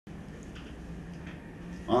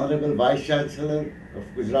Honorable Vice Chancellor of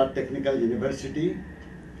Gujarat Technical University,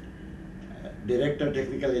 Director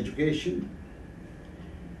Technical Education,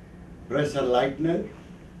 Professor Leitner,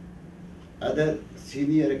 other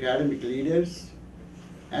senior academic leaders,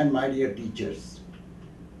 and my dear teachers.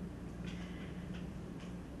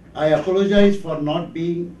 I apologize for not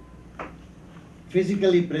being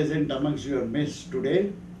physically present amongst your midst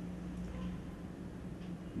today,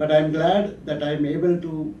 but I am glad that I am able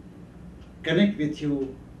to connect with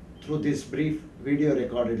you through this brief video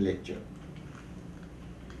recorded lecture.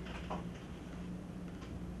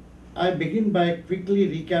 I begin by quickly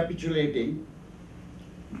recapitulating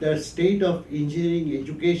the state of engineering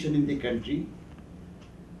education in the country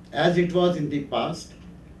as it was in the past,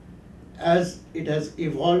 as it has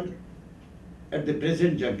evolved at the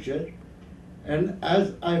present juncture, and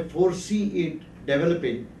as I foresee it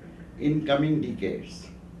developing in coming decades.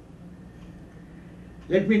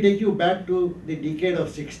 Let me take you back to the decade of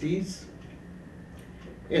 60s.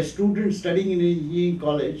 A student studying in an engineering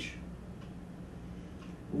college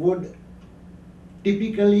would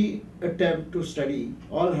typically attempt to study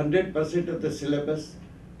all 100% of the syllabus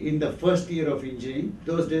in the first year of engineering.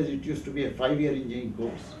 Those days it used to be a 5-year engineering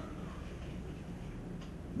course.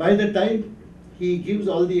 By the time he gives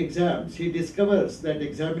all the exams, he discovers that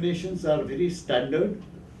examinations are very standard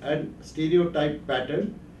and stereotype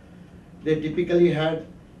pattern. They typically had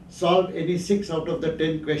solve any 6 out of the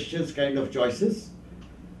 10 questions kind of choices.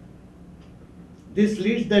 This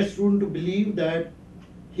leads that student to believe that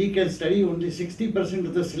he can study only 60%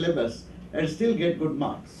 of the syllabus and still get good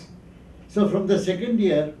marks. So from the second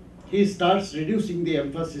year, he starts reducing the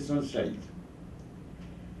emphasis on studies.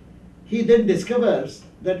 He then discovers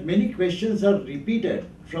that many questions are repeated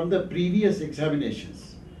from the previous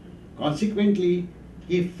examinations. Consequently,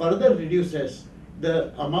 he further reduces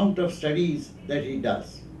the amount of studies that he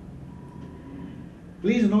does.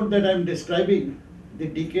 Please note that I am describing the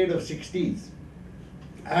decade of 60s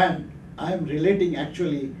and I am relating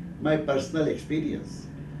actually my personal experience.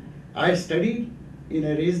 I studied in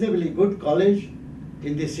a reasonably good college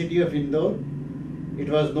in the city of Indore. It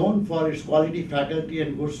was known for its quality faculty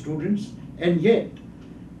and good students, and yet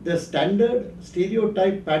the standard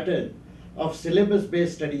stereotype pattern of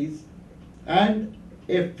syllabus-based studies and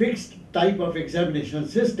a fixed type of examination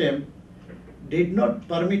system did not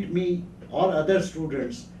permit me or other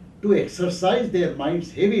students to exercise their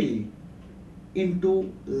minds heavily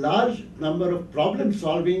into large number of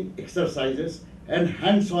problem-solving exercises and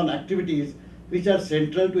hands-on activities which are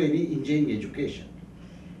central to any engineering education.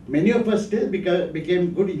 Many of us still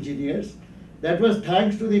became good engineers. That was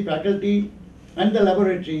thanks to the faculty and the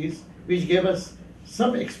laboratories which gave us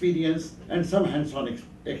some experience and some hands-on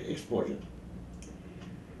exposure.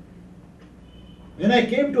 When I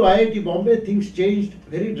came to IIT Bombay, things changed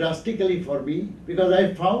very drastically for me because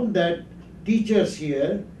I found that teachers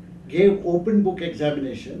here gave open book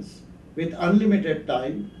examinations with unlimited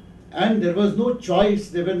time, and there was no choice.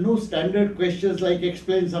 There were no standard questions like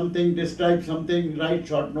explain something, describe something, write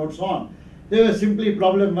short notes on. They were simply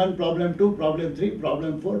problem 1, problem 2, problem 3,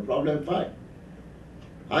 problem 4, problem 5.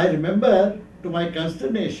 I remember to my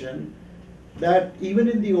consternation that even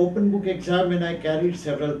in the open book exam when I carried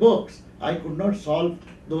several books, I could not solve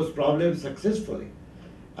those problems successfully.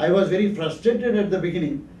 I was very frustrated at the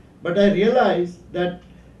beginning, but I realized that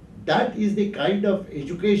that is the kind of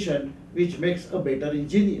education which makes a better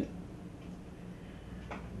engineer.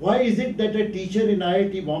 Why is it that a teacher in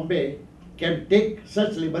IIT Bombay can take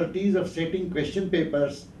such liberties of setting question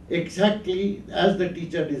papers exactly as the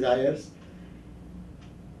teacher desires?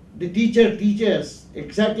 The teacher teaches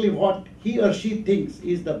exactly what he or she thinks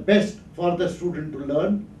is the best for the student to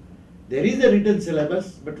learn. There is a written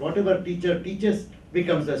syllabus, but whatever teacher teaches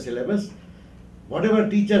becomes the syllabus. Whatever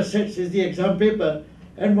teacher sets is the exam paper,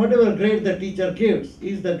 and whatever grade the teacher gives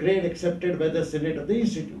is the grade accepted by the Senate of the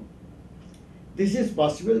Institute. This is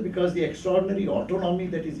possible because the extraordinary autonomy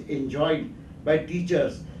that is enjoyed by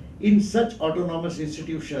teachers in such autonomous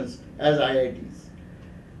institutions as IITs.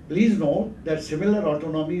 Please note that similar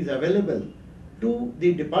autonomy is available to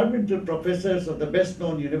the departmental professors of the best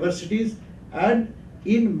known universities and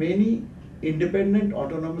in many independent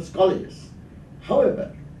autonomous colleges.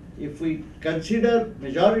 However, if we consider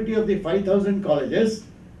majority of the 5,000 colleges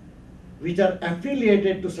which are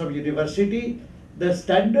affiliated to some university, the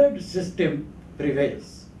standard system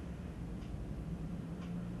prevails.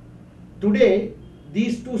 Today,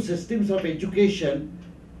 these two systems of education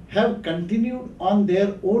have continued on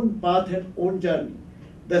their own path and own journey.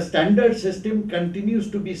 The standard system continues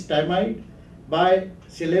to be stymied by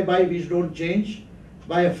syllabi which don't change,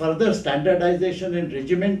 by a further standardization and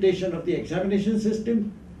regimentation of the examination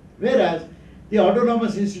system, whereas The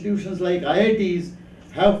autonomous institutions like IITs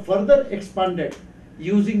have further expanded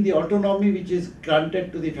using the autonomy which is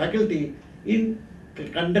granted to the faculty in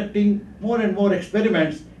conducting more and more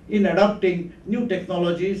experiments in adopting new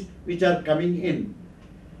technologies which are coming in.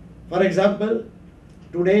 For example,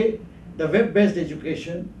 today the web-based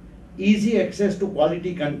education, easy access to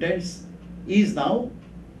quality contents is now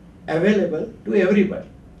available to everybody,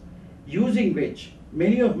 using which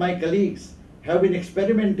many of my colleagues have been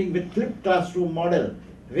experimenting with flipped classroom model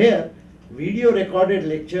where video recorded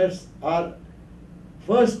lectures are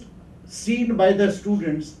first seen by the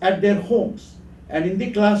students at their homes, and in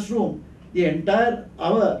the classroom the entire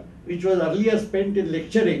hour which was earlier spent in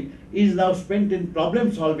lecturing is now spent in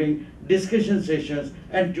problem solving, discussion sessions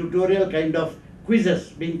and tutorial kind of quizzes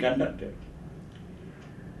being conducted.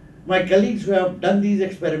 My colleagues who have done these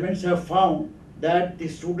experiments have found that the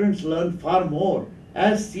students learn far more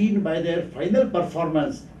as seen by their final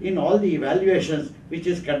performance in all the evaluations which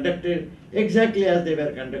is conducted exactly as they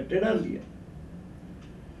were conducted earlier.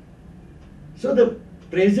 So the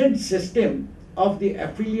present system of the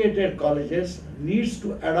affiliated colleges needs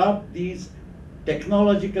to adopt these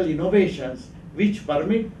technological innovations which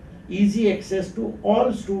permit easy access to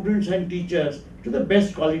all students and teachers to the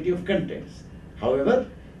best quality of contents. However,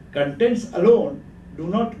 contents alone do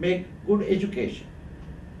not make good education.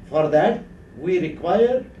 For that, we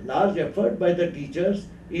require large effort by the teachers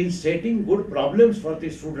in setting good problems for the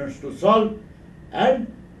students to solve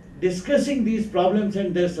and discussing these problems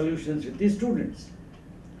and their solutions with the students.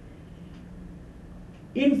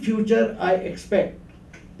 In future, I expect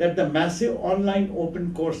that the massive online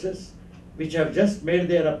open courses which have just made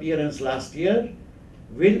their appearance last year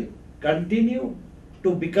will continue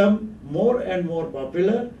to become more and more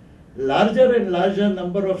popular. Larger and larger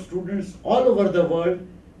number of students all over the world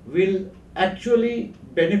will actually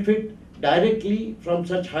benefit directly from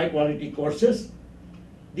such high quality courses.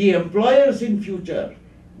 The employers in future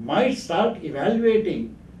might start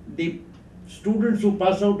evaluating the students who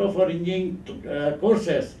pass out of our engineering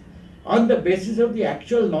courses on the basis of the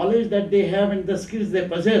actual knowledge that they have and the skills they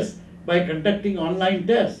possess by conducting online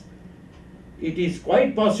tests. It is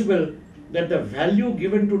quite possible that the value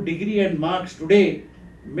given to degree and marks today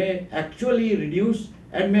may actually reduce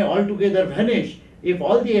and may altogether vanish if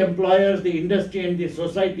all the employers, the industry and the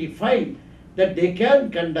society find that they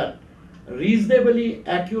can conduct reasonably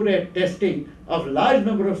accurate testing of large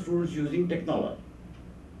number of students using technology.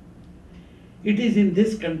 It is in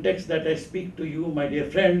this context that I speak to you, my dear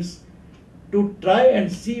friends, to try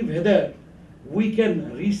and see whether we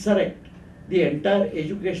can resurrect the entire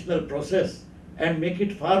educational process and make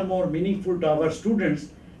it far more meaningful to our students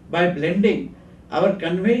by blending our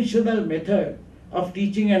conventional method of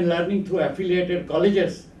teaching and learning through affiliated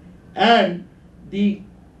colleges and the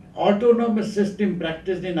autonomous system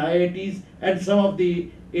practiced in IITs and some of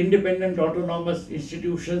the independent autonomous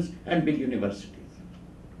institutions and big universities.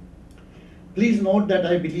 Please note that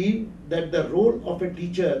I believe that the role of a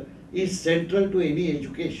teacher is central to any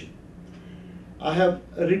education. I have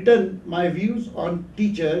written my views on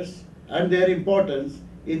teachers and their importance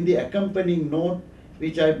in the accompanying note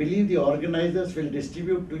which I believe the organizers will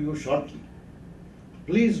distribute to you shortly.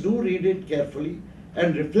 Please do read it carefully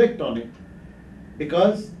and reflect on it,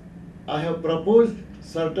 because I have proposed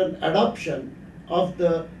certain adoption of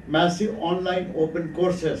the massive online open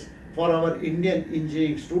courses for our Indian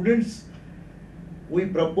engineering students. We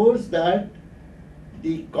propose that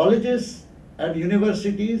the colleges and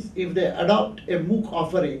universities, if they adopt a MOOC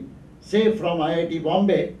offering, say from IIT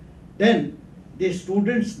Bombay, then the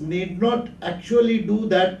students need not actually do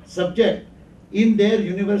that subject in their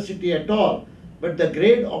university at all, but the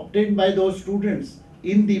grade obtained by those students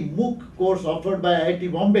in the MOOC course offered by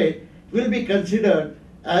IIT Bombay will be considered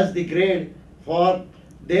as the grade for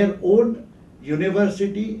their own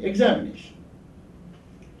university examination.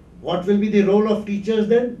 What will be the role of teachers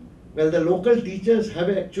then? Well, the local teachers have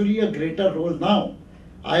actually a greater role now.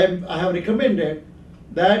 I have recommended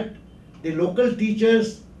that the local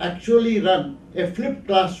teachers actually run a flipped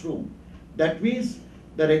classroom. That means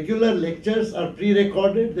the regular lectures are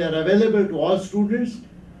pre-recorded, they are available to all students,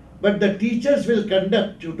 but the teachers will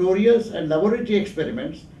conduct tutorials and laboratory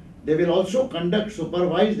experiments. They will also conduct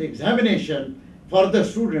supervised examination for the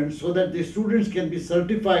students so that the students can be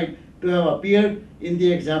certified to have appeared in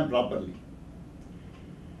the exam properly.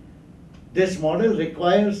 This model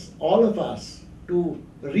requires all of us to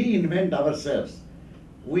reinvent ourselves.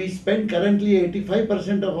 We spend currently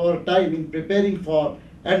 85% of our time in preparing for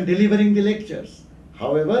and delivering the lectures.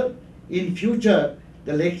 However, in future,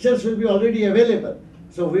 the lectures will be already available.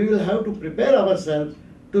 So we will have to prepare ourselves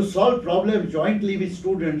to solve problems jointly with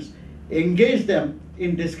students, engage them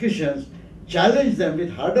in discussions, challenge them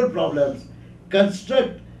with harder problems,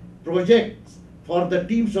 construct projects for the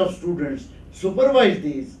teams of students, supervise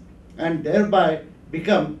these, and thereby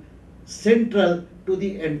become central to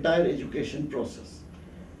the entire education process.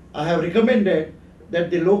 I have recommended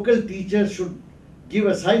that the local teachers should give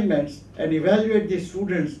assignments and evaluate the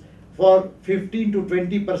students for 15 to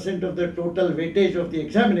 20% of the total weightage of the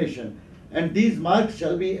examination, and these marks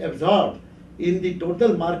shall be absorbed in the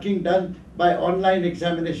total marking done by online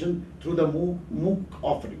examination through the MOOC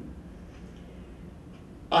offering.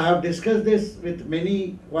 I have discussed this with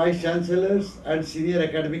many vice chancellors and senior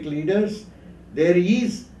academic leaders. There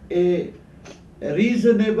is a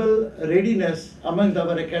reasonable readiness among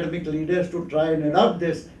our academic leaders to try and adopt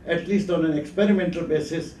this, at least on an experimental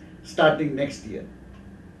basis, starting next year.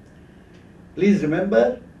 Please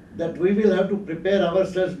remember that we will have to prepare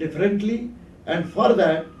ourselves differently, and for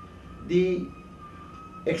that the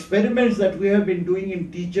experiments that we have been doing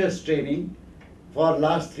in teachers training for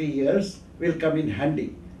last 3 years will come in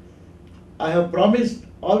handy. I have promised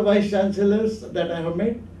all vice chancellors that I have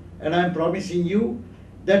met, and I am promising you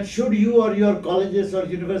that should you or your colleges or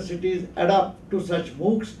universities adapt to such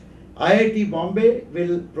MOOCs, IIT Bombay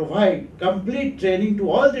will provide complete training to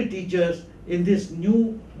all the teachers in this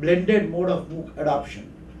new blended mode of MOOC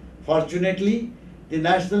adoption. Fortunately, the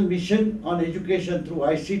National Mission on Education through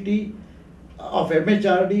ICT of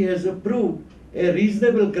MHRD has approved a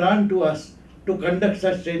reasonable grant to us to conduct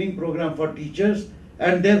such training program for teachers,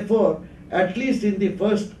 and therefore, at least in the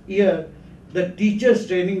first year, the teachers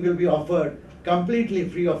training will be offered completely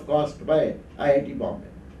free of cost by IIT Bombay.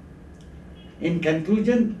 In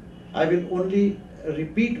conclusion, I will only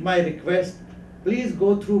repeat my request. Please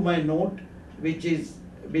go through my note, which is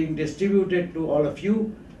being distributed to all of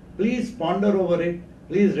you. Please ponder over it,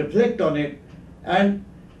 please reflect on it, and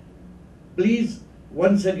please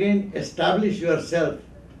once again establish yourself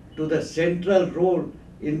to the central role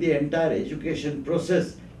in the entire education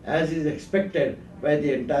process as is expected by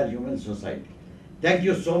the entire human society. Thank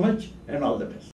you so much, and all the best.